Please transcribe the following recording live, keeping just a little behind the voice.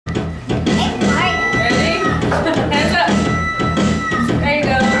Hands up. There you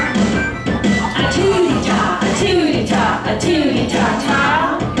go. A tootie-ta, a tootie-ta, a tootie-ta-ta.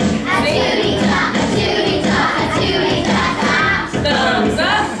 A tootie-ta, a tootie-ta, a tootie-ta-ta. Thumbs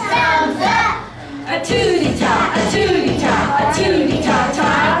up. Thumbs up. A tootie-ta, a tootie-ta, a tootie-ta-ta.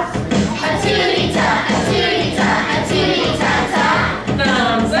 A tootie-ta, a tootie-ta, a tootie-ta-ta.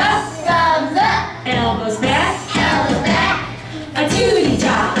 Thumbs up. Thumbs up. Elbows back. Elbows back. A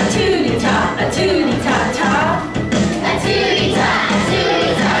tootie-ta, a tootie-ta, a tootie-ta-ta. A tootie-ta, a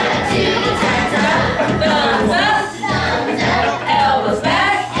tootie-ta, a tootie-ta-ta. Thumbs up. Thumbs up. Elbows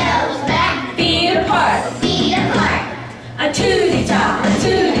back. Elbows back. Feet apart. Feet apart. A tootie-ta, a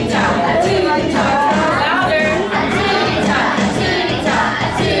tootie-ta, a tootie-ta-ta. Louder. A tootie-ta, a tootie-ta, a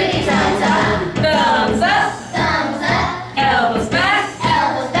tootie-ta-ta. Thumbs up. Thumbs up. Elbows back.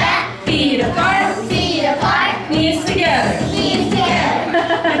 Elbows back. Feet apart. Feet apart. Knees together. Knees together.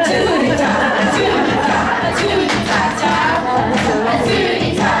 A tootie-ta, a tootie-ta, a tootie-ta-ta. A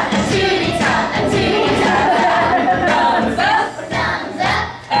tootie-ta, a tootie-ta, a tootie-ta-ta. Thumbs up. Thumbs up.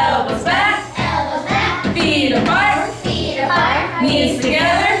 Elbows back. Elbows back. Feet apart. Feet apart. Knees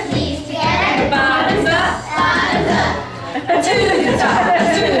together. Knees together. Bottoms up. Bottoms up. A tootie-ta, a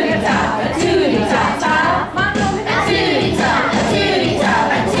tootie-ta, a tootie-ta-ta. A tootie-ta, a tootie-ta,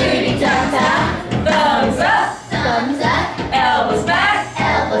 a tootie-ta-ta. Thumbs up. Thumbs up. Elbows back.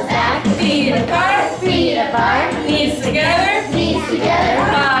 Elbows back. Feet apart. Feet apart. Knees together. Knees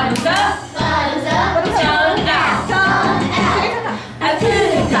together.